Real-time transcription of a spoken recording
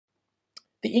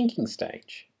The inking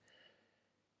stage.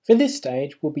 For this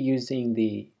stage, we'll be using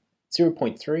the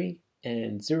 0.3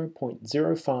 and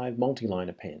 0.05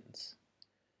 multiliner pens.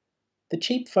 The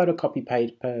cheap photocopy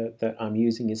paper that I'm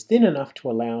using is thin enough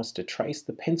to allow us to trace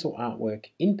the pencil artwork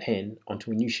in pen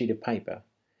onto a new sheet of paper.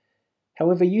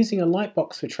 However, using a light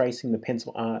box for tracing the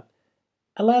pencil art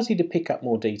allows you to pick up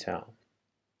more detail.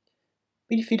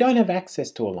 But if you don't have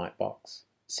access to a light box,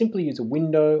 simply use a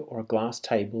window or a glass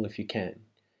table if you can.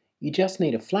 You just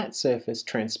need a flat surface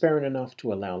transparent enough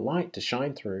to allow light to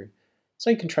shine through so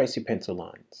you can trace your pencil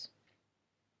lines.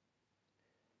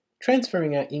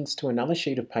 Transferring our inks to another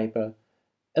sheet of paper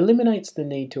eliminates the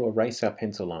need to erase our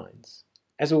pencil lines,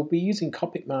 as we'll be using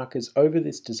Copic markers over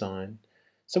this design,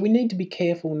 so we need to be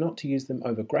careful not to use them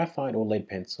over graphite or lead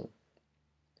pencil.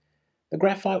 The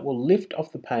graphite will lift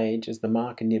off the page as the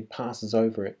marker nib passes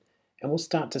over it and will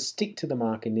start to stick to the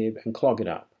marker nib and clog it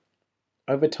up.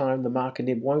 Over time, the marker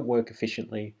nib won't work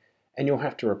efficiently and you'll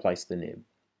have to replace the nib.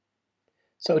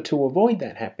 So to avoid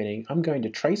that happening, I'm going to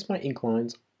trace my ink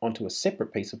lines onto a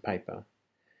separate piece of paper.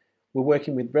 We're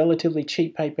working with relatively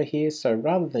cheap paper here, so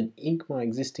rather than ink my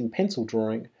existing pencil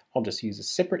drawing, I'll just use a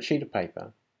separate sheet of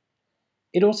paper.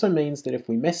 It also means that if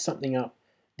we mess something up,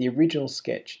 the original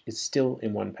sketch is still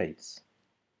in one piece.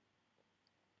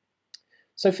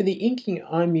 So for the inking,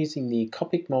 I'm using the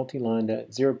Copic Multiliner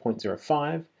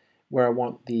 0.05, where I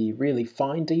want the really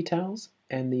fine details,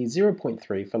 and the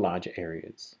 0.3 for larger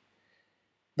areas.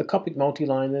 The Copic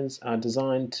multiliners are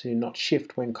designed to not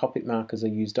shift when Copic markers are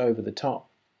used over the top,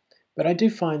 but I do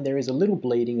find there is a little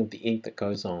bleeding of the ink that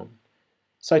goes on.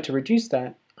 So to reduce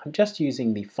that, I'm just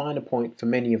using the finer point for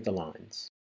many of the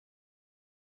lines.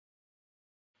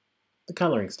 The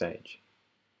colouring stage.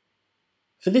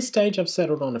 For this stage, I've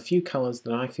settled on a few colours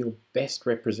that I feel best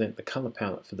represent the colour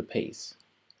palette for the piece.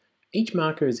 Each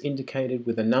marker is indicated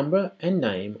with a number and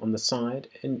name on the side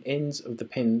and ends of the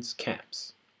pen's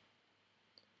caps.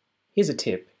 Here's a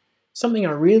tip. Something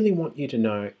I really want you to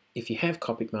know if you have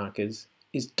Copic markers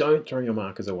is don't throw your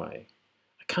markers away.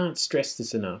 I can't stress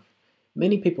this enough.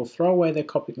 Many people throw away their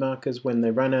Copic markers when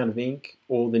they run out of ink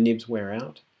or the nibs wear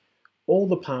out. All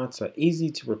the parts are easy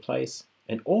to replace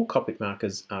and all Copic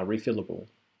markers are refillable.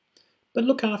 But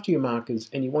look after your markers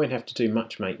and you won't have to do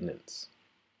much maintenance.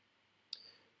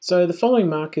 So the following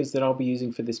markers that I'll be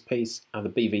using for this piece are the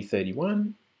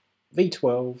BV31,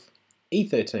 V12,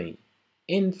 E13,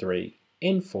 N3,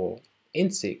 N4,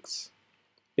 N6,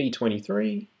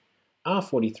 B23,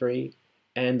 R43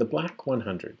 and the black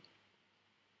 100.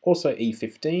 Also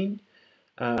E15,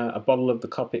 a bottle of the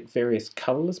Copic Various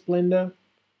Colourless blender.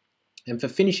 And for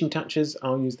finishing touches,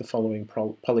 I'll use the following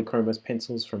polychromos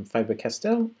pencils from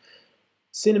Faber-Castell: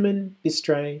 Cinnamon,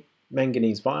 Bistre,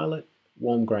 Manganese Violet,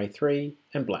 Warm Grey 3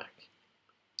 and black.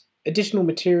 Additional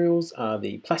materials are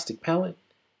the plastic palette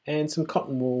and some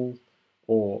cotton wool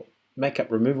or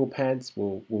makeup removal pads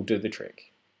will do the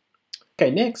trick.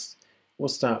 Okay, next we'll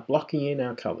start blocking in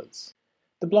our colours.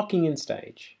 The blocking in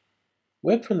stage.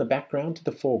 Work from the background to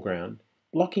the foreground,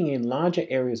 blocking in larger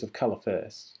areas of colour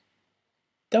first.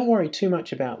 Don't worry too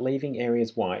much about leaving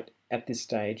areas white at this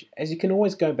stage, as you can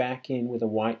always go back in with a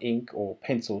white ink or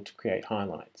pencil to create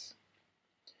highlights.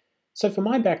 So for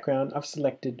my background, I've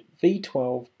selected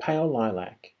V12 Pale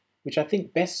Lilac, which I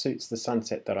think best suits the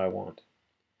sunset that I want.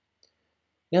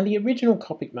 Now the original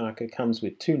Copic marker comes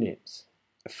with two nibs,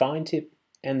 a fine tip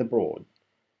and the broad.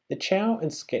 The Chow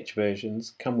and Sketch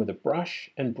versions come with a brush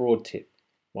and broad tip,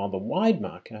 while the wide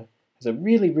marker has a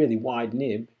really wide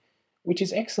nib, which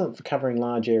is excellent for covering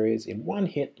large areas in one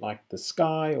hit like the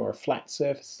sky or a flat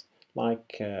surface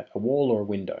like a wall or a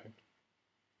window.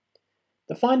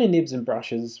 The finer nibs and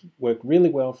brushes work really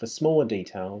well for smaller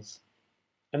details,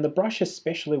 and the brush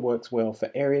especially works well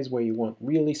for areas where you want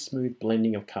really smooth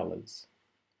blending of colours.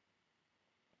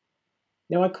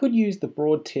 Now I could use the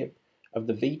broad tip of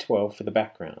the V12 for the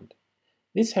background.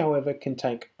 This, however, can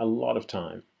take a lot of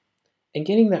time, and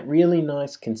getting that really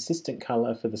nice consistent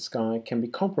colour for the sky can be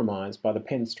compromised by the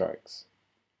pen strokes.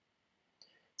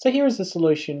 So here is a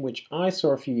solution which I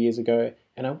saw a few years ago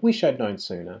and I wish I'd known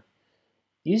sooner.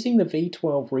 Using the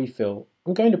V12 refill,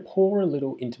 I'm going to pour a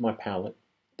little into my palette,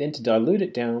 then to dilute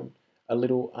it down a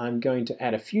little, I'm going to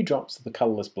add a few drops of the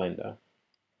colourless blender.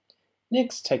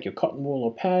 Next, take your cotton wool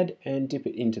or pad and dip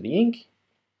it into the ink.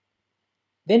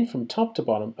 Then from top to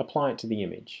bottom, apply it to the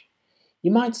image. You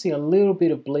might see a little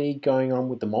bit of bleed going on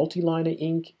with the multiliner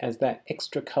ink as that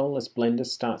extra colourless blender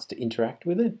starts to interact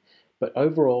with it, but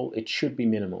overall it should be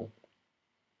minimal.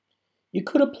 You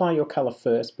could apply your colour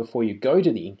first before you go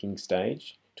to the inking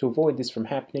stage to avoid this from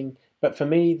happening, but for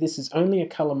me this is only a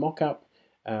colour mock-up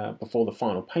before the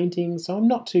final painting, so I'm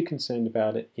not too concerned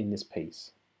about it in this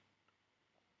piece.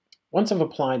 Once I've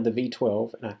applied the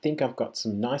V12 and I think I've got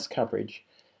some nice coverage,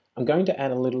 I'm going to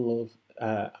add a little of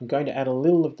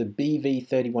the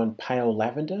BV31 Pale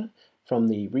Lavender from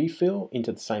the refill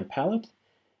into the same palette,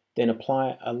 then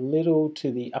apply a little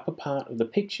to the upper part of the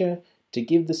picture to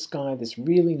give the sky this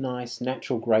really nice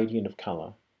natural gradient of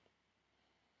colour.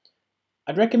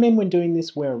 I'd recommend when doing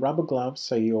this wear a rubber glove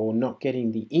so you're not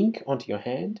getting the ink onto your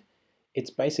hand.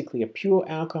 It's basically a pure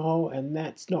alcohol and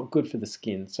that's not good for the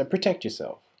skin, so protect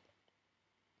yourself.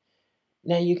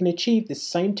 Now you can achieve this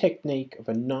same technique of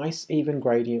a nice even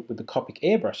gradient with the Copic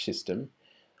airbrush system.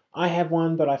 I have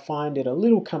one, but I find it a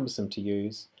little cumbersome to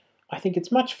use. I think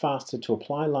it's much faster to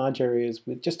apply large areas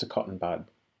with just a cotton bud.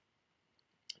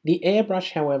 The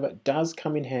airbrush, however, does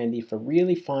come in handy for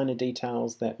really finer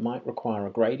details that might require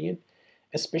a gradient,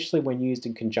 especially when used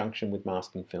in conjunction with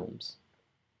masking films.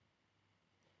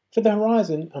 For the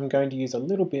horizon, I'm going to use a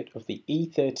little bit of the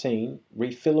E13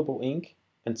 refillable ink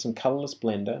and some colourless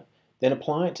blender, then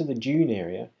apply it to the dune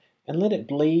area and let it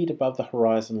bleed above the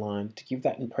horizon line to give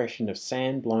that impression of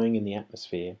sand blowing in the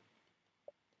atmosphere.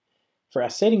 For our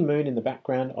setting moon in the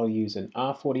background, I'll use an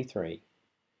R43.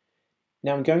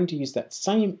 Now I'm going to use that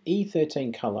same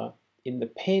E13 colour in the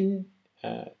pen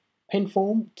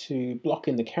form to block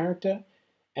in the character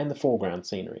and the foreground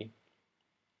scenery.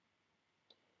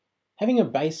 Having a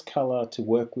base colour to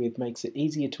work with makes it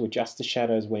easier to adjust the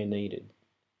shadows where needed.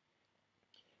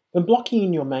 When blocking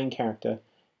in your main character,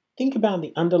 think about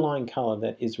the underlying colour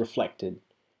that is reflected.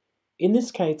 In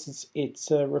this case, it's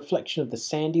a reflection of the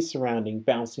sandy surrounding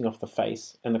bouncing off the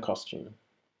face and the costume.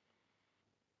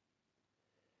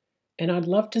 And I'd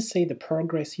love to see the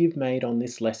progress you've made on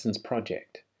this lessons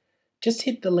project. Just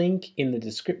hit the link in the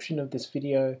description of this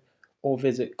video or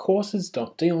visit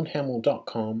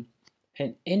courses.dionhamel.com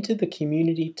and enter the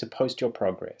community to post your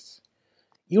progress.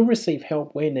 You'll receive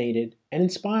help where needed and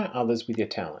inspire others with your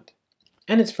talent.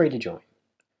 And it's free to join.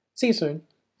 See you soon.